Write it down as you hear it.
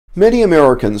Many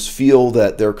Americans feel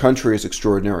that their country is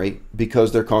extraordinary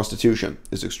because their Constitution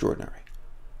is extraordinary.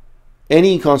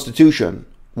 Any Constitution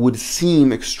would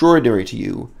seem extraordinary to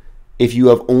you if you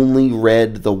have only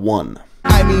read the one.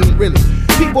 I mean, really,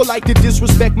 people like to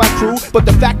disrespect my crew, but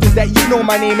the fact is that you know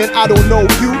my name and I don't know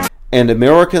you. And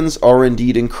Americans are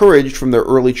indeed encouraged from their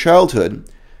early childhood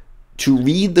to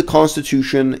read the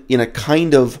Constitution in a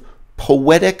kind of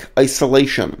poetic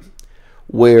isolation,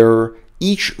 where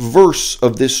each verse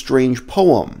of this strange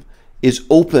poem is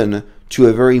open to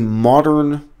a very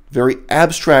modern, very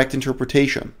abstract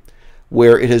interpretation,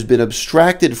 where it has been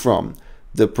abstracted from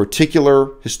the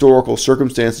particular historical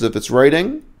circumstances of its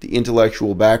writing, the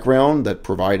intellectual background that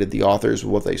provided the authors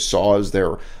with what they saw as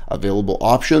their available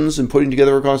options in putting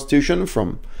together a constitution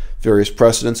from various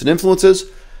precedents and influences.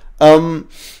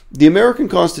 The American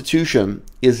Constitution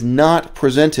is not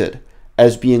presented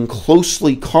as being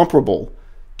closely comparable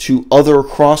to other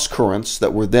cross-currents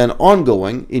that were then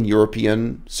ongoing in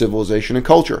European civilization and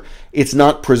culture. It's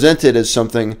not presented as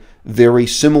something very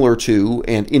similar to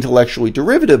and intellectually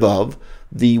derivative of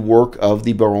the work of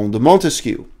the Baron de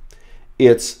Montesquieu.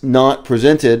 It's not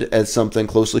presented as something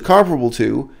closely comparable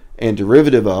to and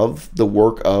derivative of the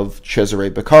work of Cesare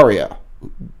Beccaria,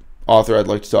 author I'd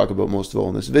like to talk about most of all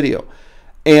in this video.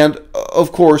 And,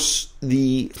 of course,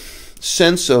 the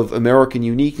sense of American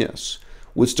uniqueness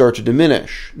would start to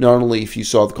diminish, not only if you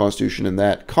saw the Constitution in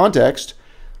that context,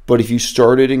 but if you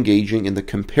started engaging in the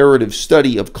comparative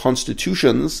study of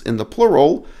constitutions in the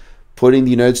plural, putting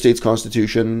the United States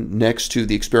Constitution next to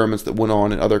the experiments that went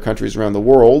on in other countries around the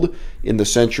world in the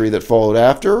century that followed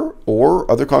after, or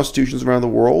other constitutions around the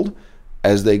world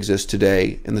as they exist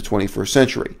today in the 21st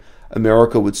century.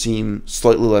 America would seem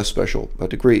slightly less special by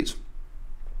degrees.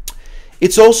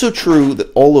 It's also true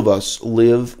that all of us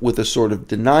live with a sort of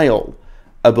denial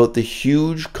about the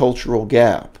huge cultural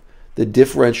gap that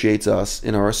differentiates us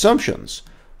in our assumptions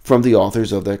from the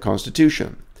authors of that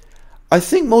Constitution. I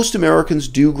think most Americans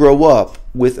do grow up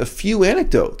with a few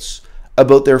anecdotes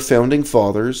about their founding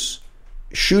fathers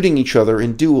shooting each other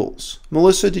in duels.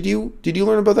 Melissa, did you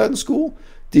learn about that in school?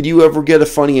 Did you ever get a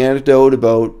funny anecdote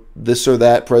about this or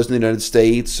that president of the United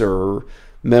States or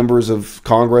members of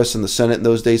Congress and the Senate in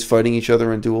those days fighting each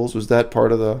other in duels? Was that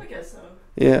part of the... I guess so.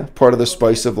 Yeah, part of the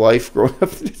spice of life growing up.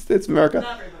 It's America.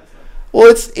 Not very much so.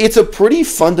 Well, it's a pretty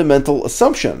fundamental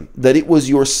assumption that it was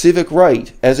your civic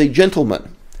right as a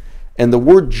gentleman. And the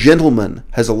word gentleman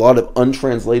has a lot of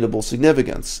untranslatable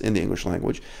significance in the English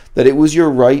language, that it was your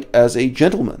right as a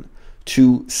gentleman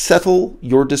to settle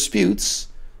your disputes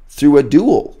through a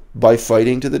duel by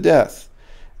fighting to the death.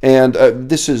 And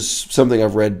this is something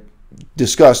I've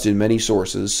discussed in many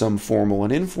sources, some formal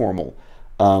and informal.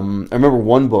 I remember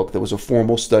one book that was a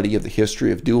formal study of the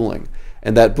history of dueling,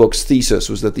 and that book's thesis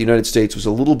was that the United States was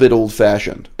a little bit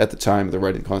old-fashioned at the time of the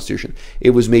writing of the Constitution.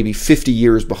 It was maybe 50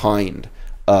 years behind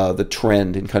the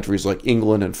trend in countries like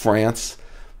England and France.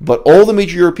 But all the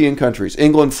major European countries,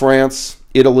 England, France,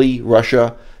 Italy,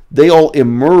 Russia, they all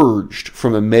emerged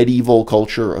from a medieval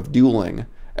culture of dueling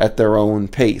at their own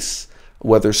pace.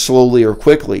 Whether slowly or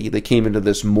quickly, they came into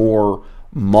this more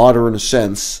modern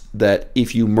sense that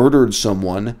if you murdered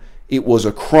someone, it was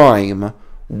a crime,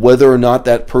 whether or not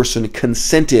that person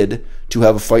consented to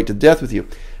have a fight to death with you.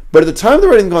 But at the time of the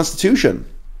writing of the Constitution,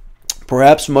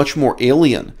 perhaps much more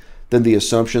alien than the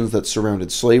assumptions that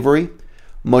surrounded slavery,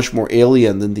 much more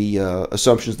alien than the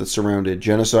assumptions that surrounded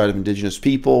genocide of indigenous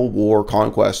people, war,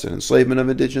 conquest, and enslavement of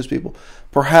indigenous people,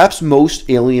 perhaps most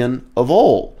alien of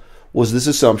all was this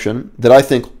assumption that I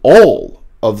think all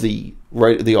of the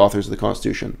authors of the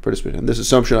Constitution participated in. This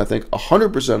assumption, I think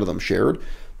 100% of them shared.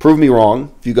 Prove me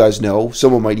wrong. If you guys know,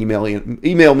 someone might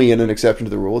email me in an exception to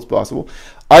the rule. It's possible.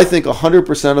 I think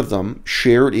 100% of them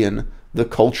shared in the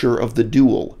culture of the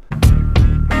duel.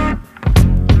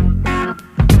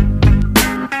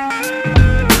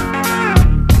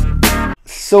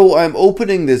 So I'm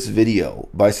opening this video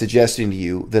by suggesting to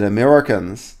you that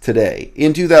Americans today,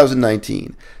 in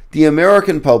 2019, the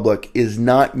American public is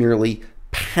not merely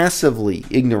passively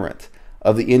ignorant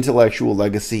of the intellectual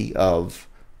legacy of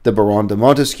the Baron de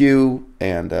Montesquieu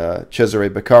and Cesare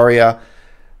Beccaria.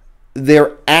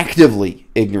 They're actively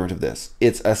ignorant of this.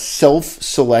 It's a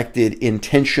self-selected,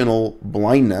 intentional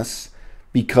blindness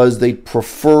because they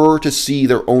prefer to see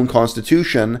their own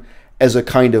constitution as a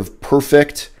kind of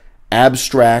perfect,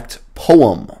 abstract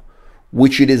poem,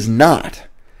 which it is not.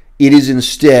 It is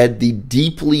instead the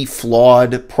deeply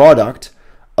flawed product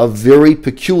of very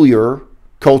peculiar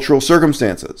cultural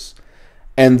circumstances.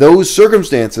 And those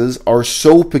circumstances are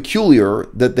so peculiar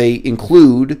that they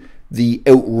include the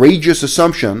outrageous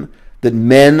assumption that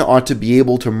men ought to be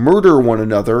able to murder one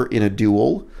another in a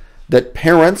duel, that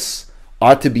parents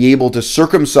ought to be able to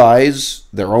circumcise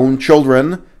their own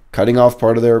children, cutting off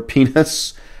part of their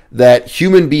penis, that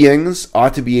human beings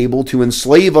ought to be able to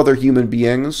enslave other human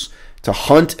beings, to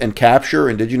hunt and capture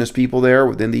indigenous people there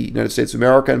within the United States of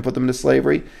America and put them into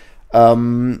slavery.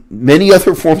 Many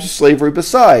other forms of slavery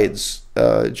besides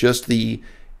just the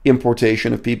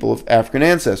importation of people of African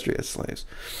ancestry as slaves.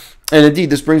 And indeed,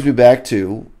 this brings me back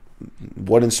to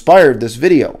what inspired this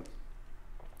video.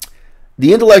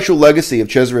 The intellectual legacy of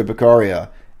Cesare Beccaria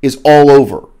is all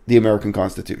over the American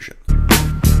Constitution.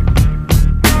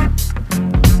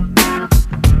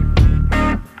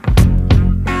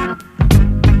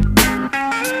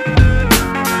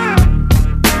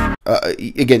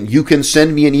 Again, you can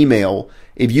send me an email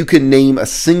if you can name a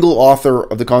single author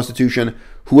of the Constitution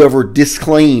who ever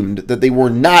disclaimed that they were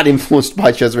not influenced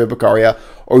by Cesare Beccaria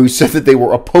or who said that they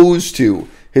were opposed to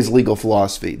his legal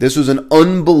philosophy. This was an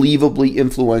unbelievably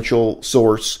influential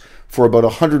source for about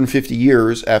 150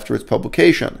 years after its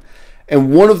publication.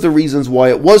 And one of the reasons why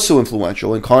it was so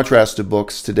influential, in contrast to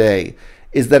books today,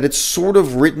 is that it's sort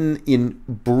of written in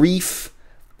brief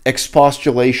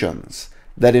expostulations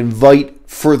that invite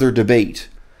further debate.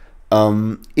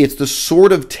 It's the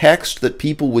sort of text that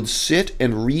people would sit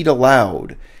and read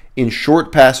aloud in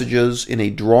short passages in a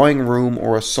drawing room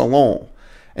or a salon.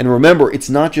 And remember, it's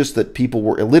not just that people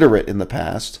were illiterate in the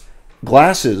past.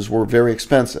 Glasses were very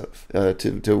expensive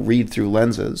to read through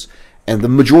lenses. And the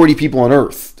majority of people on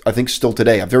Earth, I think still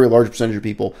today, a very large percentage of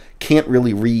people can't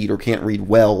really read or can't read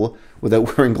well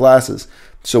without wearing glasses.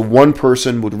 So one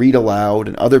person would read aloud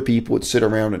and other people would sit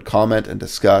around and comment and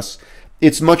discuss.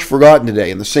 It's much forgotten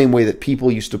today in the same way that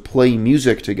people used to play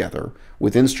music together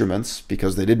with instruments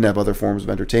because they didn't have other forms of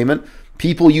entertainment.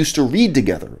 People used to read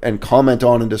together and comment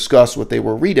on and discuss what they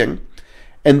were reading.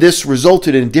 And this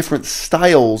resulted in different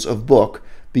styles of book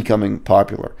becoming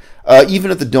popular. Even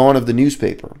at the dawn of the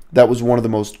newspaper, that was one of the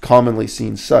most commonly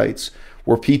seen sights,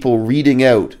 were people reading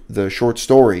out the short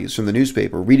stories from the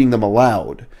newspaper, reading them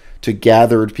aloud to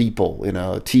gathered people in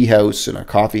a tea house, in a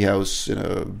coffee house, in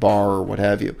a bar, or what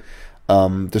have you.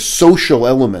 The social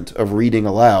element of reading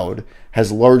aloud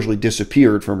has largely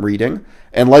disappeared from reading,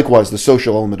 and likewise the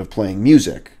social element of playing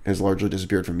music has largely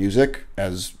disappeared from music,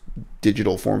 as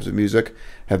digital forms of music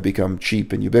have become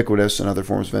cheap and ubiquitous, and other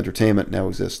forms of entertainment now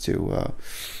exist to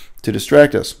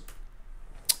distract us.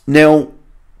 Now,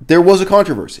 there was a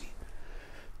controversy.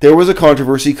 There was a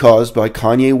controversy caused by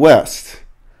Kanye West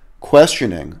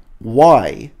questioning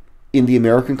why, in the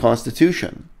American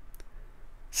Constitution,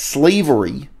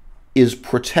 slavery is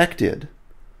protected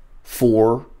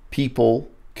for people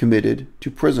committed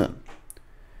to prison.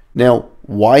 Now,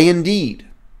 why indeed?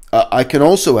 I can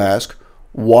also ask,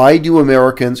 why do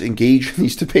Americans engage in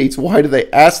these debates? Why do they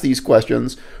ask these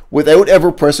questions without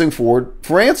ever pressing forward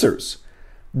for answers?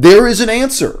 There is an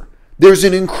answer. There's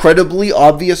an incredibly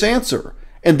obvious answer.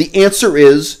 And the answer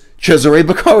is Cesare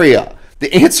Beccaria.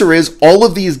 The answer is all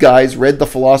of these guys read the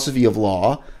philosophy of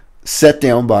law set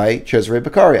down by Cesare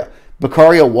Beccaria.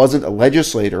 Beccaria wasn't a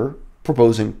legislator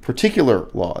proposing particular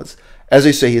laws. As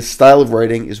I say, his style of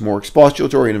writing is more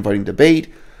expostulatory and inviting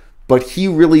debate, but he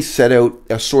really set out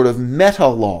a sort of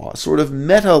meta-law, a sort of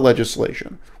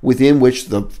meta-legislation within which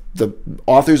the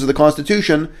authors of the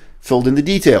Constitution filled in the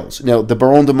details. Now, the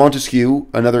Baron de Montesquieu,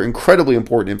 another incredibly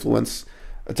important influence,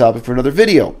 a topic for another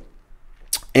video.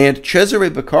 And Cesare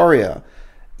Beccaria,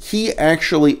 he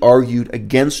actually argued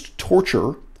against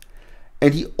torture,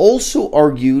 and he also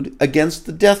argued against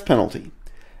the death penalty.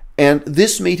 And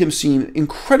this made him seem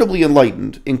incredibly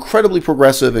enlightened, incredibly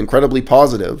progressive, incredibly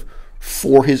positive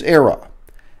for his era.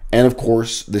 And of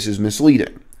course, this is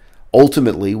misleading.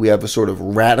 Ultimately, we have a sort of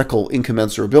radical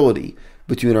incommensurability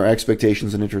between our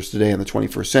expectations and interests today in the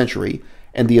 21st century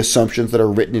and the assumptions that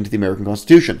are written into the American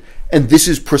Constitution. And this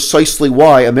is precisely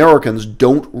why Americans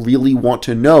don't really want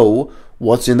to know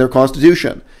what's in their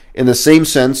Constitution. In the same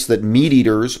sense that meat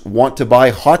eaters want to buy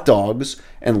hot dogs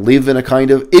and live in a kind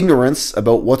of ignorance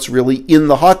about what's really in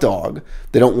the hot dog.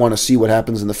 They don't want to see what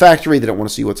happens in the factory. They don't want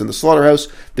to see what's in the slaughterhouse.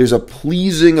 There's a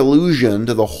pleasing allusion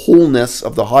to the wholeness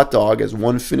of the hot dog as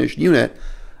one finished unit.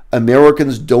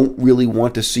 Americans don't really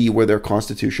want to see where their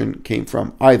Constitution came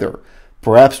from either.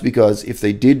 Perhaps because if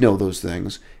they did know those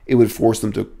things, it would force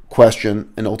them to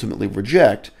question and ultimately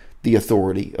reject the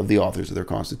authority of the authors of their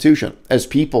Constitution as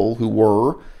people who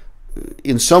were,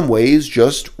 in some ways,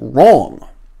 just wrong.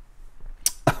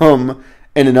 And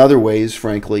in other ways,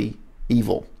 frankly,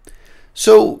 evil.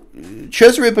 So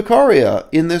Cesare Beccaria,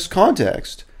 in this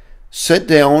context, set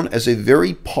down as a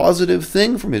very positive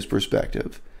thing from his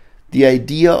perspective the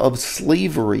idea of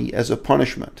slavery as a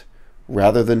punishment,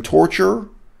 rather than torture,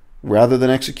 rather than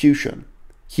execution.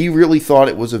 He really thought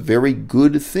it was a very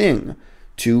good thing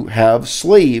to have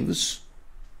slaves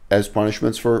as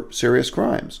punishments for serious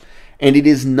crimes. And it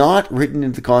is not written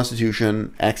into the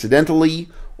Constitution accidentally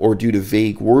or due to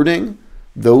vague wording.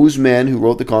 Those men who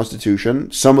wrote the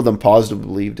Constitution, some of them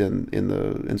positively believed in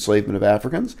the enslavement of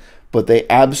Africans, but they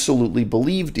absolutely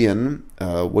believed in,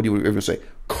 what do you even say,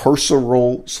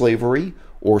 carceral slavery,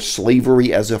 or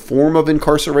slavery as a form of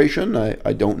incarceration.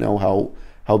 I don't know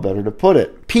how better to put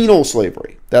it. Penal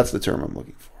slavery. That's the term I'm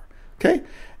looking for. Okay?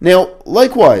 Now,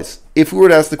 likewise, if we were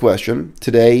to ask the question,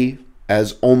 today,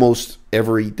 as almost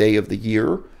every day of the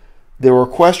year, there are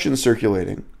questions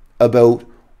circulating about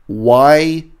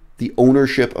why the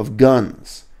ownership of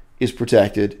guns is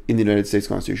protected in the United States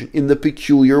Constitution in the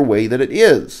peculiar way that it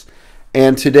is.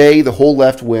 And today, the whole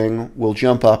left wing will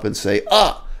jump up and say,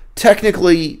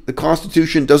 technically, the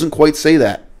Constitution doesn't quite say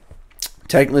that.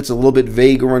 Technically, it's a little bit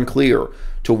vague or unclear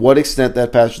to what extent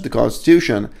that passage of the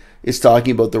Constitution is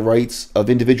talking about the rights of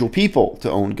individual people to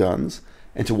own guns,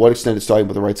 and to what extent it's talking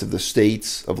about the rights of the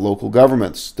states, of local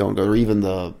governments to own guns, or even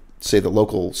the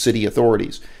local city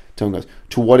authorities to own guns.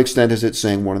 To what extent is it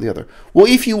saying one or the other? Well,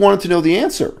 if you wanted to know the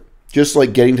answer, just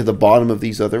like getting to the bottom of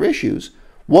these other issues,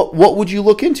 what would you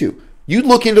look into? You'd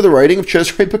look into the writing of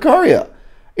Cesare Beccaria.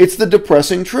 It's the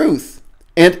depressing truth.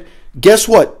 And guess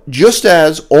what? Just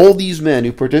as all these men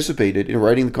who participated in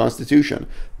writing the Constitution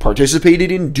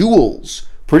participated in duels,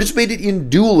 participated in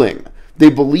dueling, they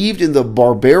believed in the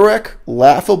barbaric,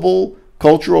 laughable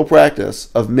cultural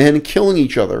practice of men killing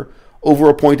each other over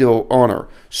a point of honor.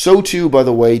 So too, by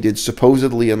the way, did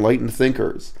supposedly enlightened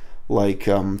thinkers like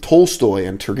Tolstoy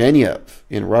and Turgenev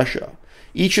in Russia.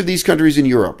 Each of these countries in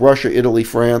Europe, Russia, Italy,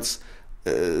 France,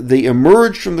 they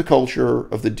emerged from the culture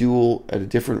of the duel at a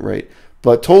different rate.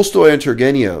 But Tolstoy and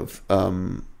Turgenev,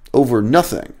 over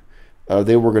nothing,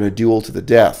 they were going to duel to the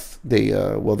death. They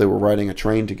were riding a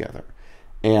train together.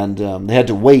 And they had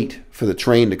to wait for the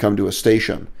train to come to a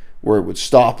station where it would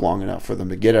stop long enough for them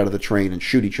to get out of the train and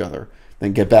shoot each other,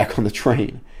 then get back on the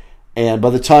train. And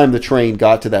by the time the train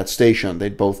got to that station,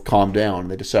 they'd both calmed down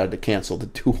and they decided to cancel the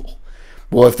duel.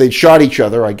 Well, if they'd shot each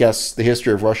other, I guess the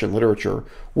history of Russian literature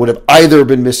would have either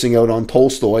been missing out on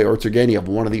Tolstoy or Turgenev.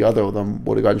 One or the other of them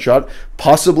would have gotten shot.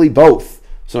 Possibly both.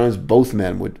 Sometimes both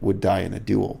men would die in a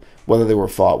duel, whether they were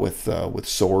fought with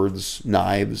swords,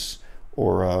 knives,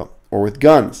 or with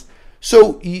guns.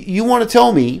 So you want to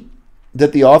tell me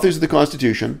that the authors of the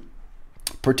Constitution,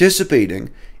 participating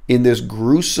in this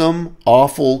gruesome,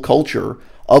 awful culture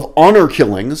of honor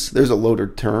killings, there's a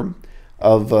loaded term,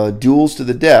 of duels to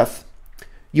the death,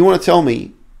 you want to tell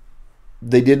me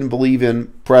they didn't believe in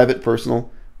private,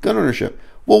 personal gun ownership?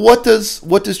 Well, what does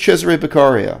Cesare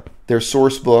Beccaria, their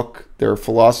source book, their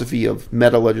philosophy of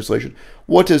meta legislation,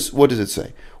 what does it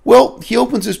say? Well, he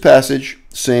opens his passage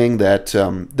saying that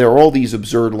there are all these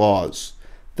absurd laws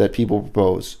that people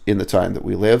propose in the time that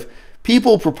we live.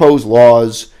 People propose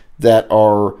laws that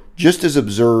are just as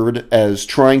absurd as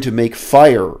trying to make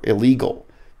fire illegal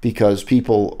because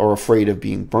people are afraid of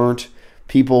being burnt.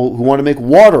 People who want to make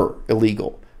water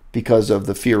illegal because of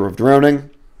the fear of drowning.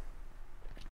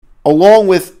 Along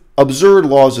with absurd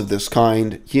laws of this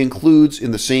kind, he includes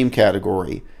in the same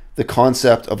category the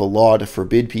concept of a law to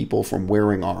forbid people from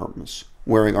wearing arms.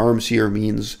 Wearing arms here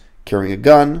means carrying a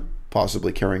gun,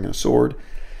 possibly carrying a sword,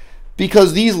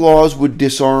 because these laws would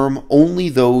disarm only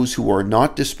those who are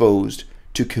not disposed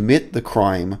to commit the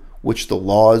crime which the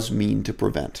laws mean to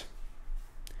prevent.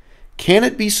 Can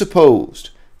it be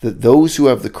supposed that those who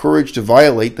have the courage to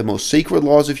violate the most sacred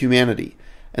laws of humanity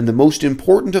and the most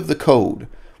important of the code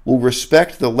will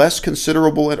respect the less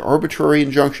considerable and arbitrary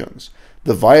injunctions,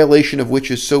 the violation of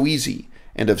which is so easy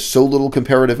and of so little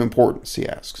comparative importance, he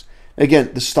asks.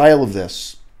 Again, the style of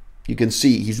this, you can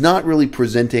see, he's not really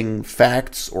presenting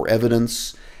facts or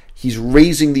evidence. He's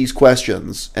raising these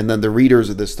questions, and then the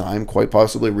readers at this time, quite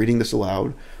possibly reading this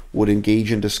aloud, would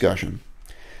engage in discussion.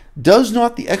 Does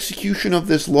not the execution of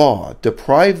this law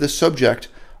deprive the subject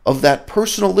of that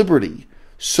personal liberty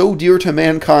so dear to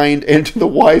mankind and to the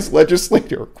wise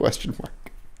legislator? Question mark.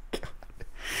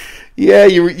 Yeah,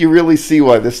 you really see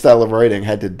why this style of writing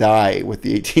had to die with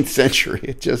the 18th century.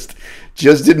 It just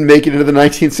didn't make it into the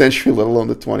 19th century, let alone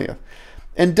the 20th.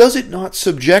 And does it not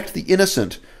subject the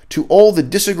innocent to all the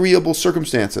disagreeable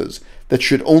circumstances that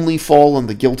should only fall on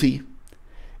the guilty?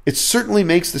 It certainly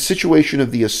makes the situation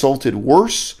of the assaulted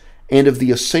worse and of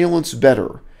the assailants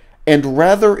better, and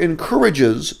rather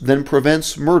encourages than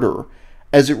prevents murder,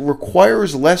 as it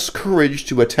requires less courage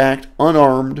to attack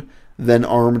unarmed than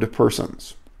armed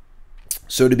persons.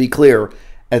 So to be clear,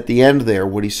 at the end there,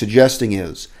 what he's suggesting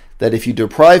is that if you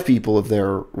deprive people of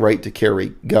their right to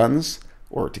carry guns,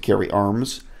 or to carry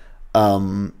arms,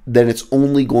 then it's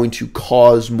only going to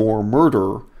cause more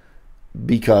murder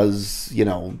because,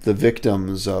 the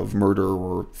victims of murder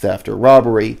or theft or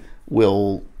robbery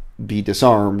will be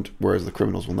disarmed, whereas the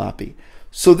criminals will not be.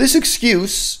 So this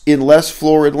excuse, in less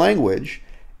florid language,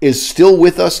 is still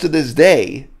with us to this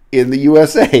day in the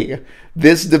USA.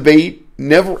 This debate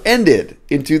never ended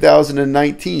in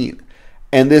 2019.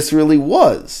 And this really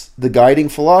was the guiding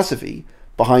philosophy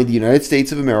behind the United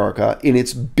States of America in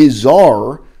its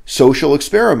bizarre social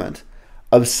experiment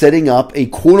of setting up a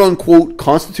quote-unquote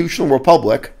constitutional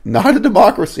republic, not a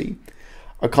democracy,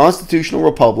 a constitutional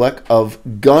republic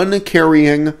of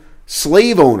gun-carrying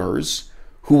slave owners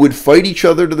who would fight each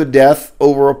other to the death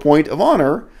over a point of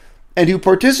honor and who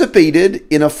participated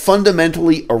in a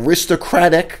fundamentally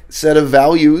aristocratic set of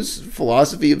values,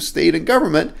 philosophy of state and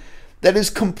government, that is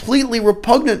completely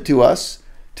repugnant to us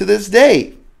to this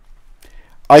day.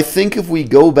 I think if we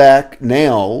go back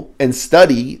now and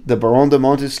study the Baron de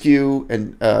Montesquieu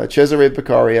and Cesare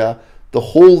Beccaria, the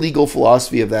whole legal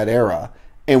philosophy of that era,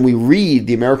 and we read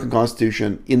the American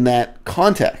Constitution in that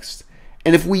context,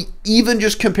 and if we even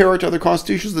just compare it to other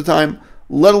constitutions of the time,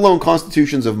 let alone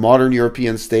constitutions of modern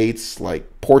European states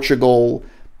like Portugal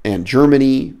and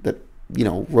Germany that,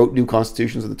 wrote new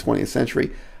constitutions in the 20th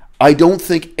century, I don't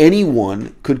think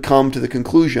anyone could come to the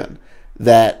conclusion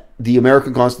that the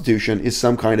American Constitution is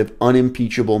some kind of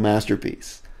unimpeachable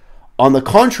masterpiece. On the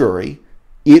contrary,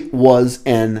 it was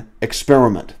an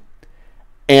experiment.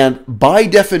 And by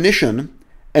definition,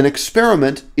 an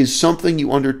experiment is something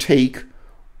you undertake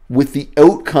with the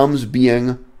outcomes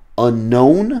being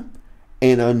unknown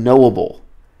and unknowable.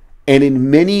 And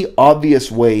in many obvious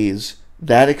ways,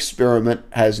 that experiment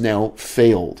has now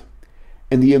failed.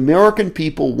 And the American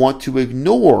people want to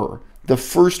ignore the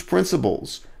first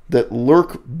principles that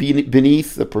lurk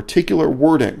beneath the particular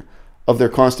wording of their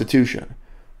Constitution,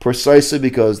 precisely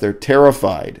because they're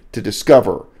terrified to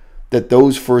discover that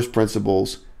those first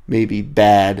principles may be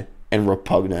bad and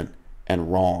repugnant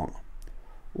and wrong.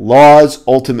 Laws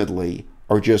ultimately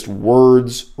are just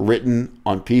words written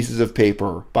on pieces of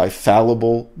paper by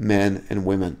fallible men and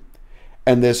women.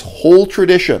 And this whole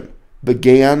tradition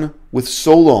began with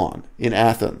Solon in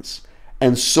Athens.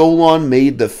 And Solon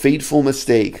made the fateful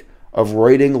mistake of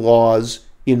writing laws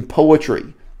in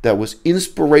poetry that was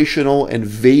inspirational and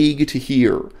vague to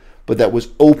hear, but that was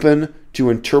open to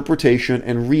interpretation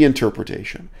and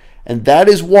reinterpretation. And that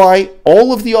is why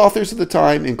all of the authors of the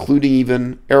time, including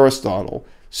even Aristotle,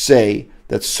 say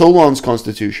that Solon's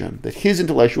constitution, that his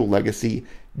intellectual legacy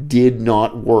did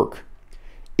not work.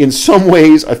 In some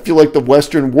ways, I feel like the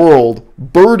Western world,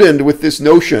 burdened with this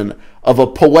notion of a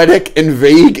poetic and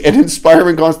vague and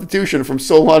inspiring constitution from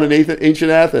Solon in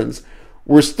ancient Athens,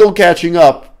 we're still catching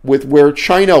up with where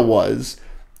China was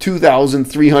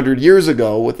 2,300 years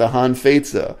ago with the Han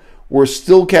Feizi. We're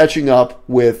still catching up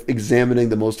with examining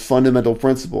the most fundamental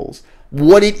principles.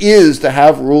 What it is to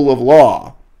have rule of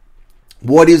law.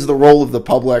 What is the role of the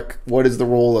public? What is the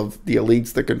role of the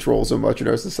elites that control so much in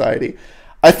our society?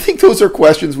 I think those are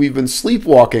questions we've been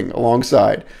sleepwalking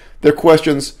alongside. They're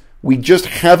questions we just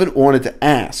haven't wanted to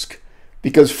ask.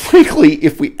 Because frankly,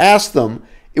 if we asked them,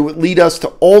 it would lead us to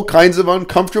all kinds of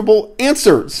uncomfortable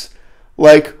answers.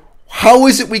 Like, how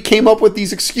is it we came up with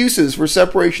these excuses for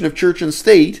separation of church and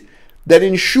state that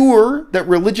ensure that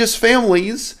religious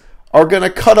families are going to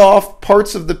cut off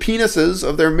parts of the penises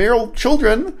of their male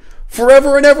children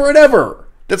forever and ever and ever?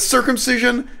 That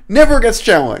circumcision never gets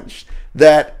challenged.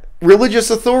 That religious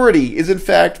authority is in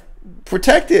fact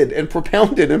protected and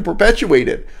propounded and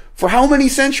perpetuated for how many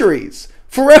centuries?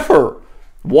 Forever.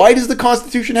 Why does the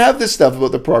Constitution have this stuff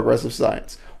about the progress of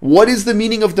science? What is the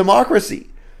meaning of democracy?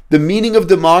 The meaning of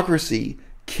democracy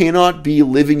cannot be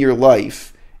living your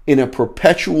life in a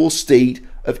perpetual state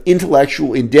of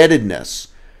intellectual indebtedness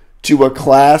to a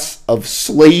class of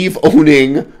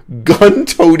slave-owning,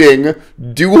 gun-toting,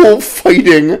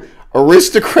 duel-fighting,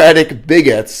 aristocratic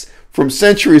bigots from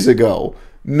centuries ago,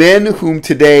 men whom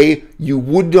today you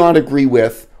would not agree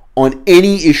with on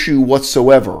any issue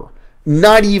whatsoever,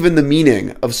 not even the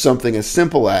meaning of something as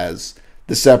simple as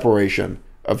the separation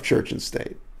of church and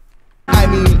state. I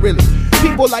mean, really,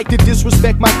 people like to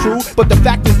disrespect my crew, but the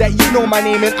fact is that you know my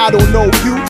name and I don't know you.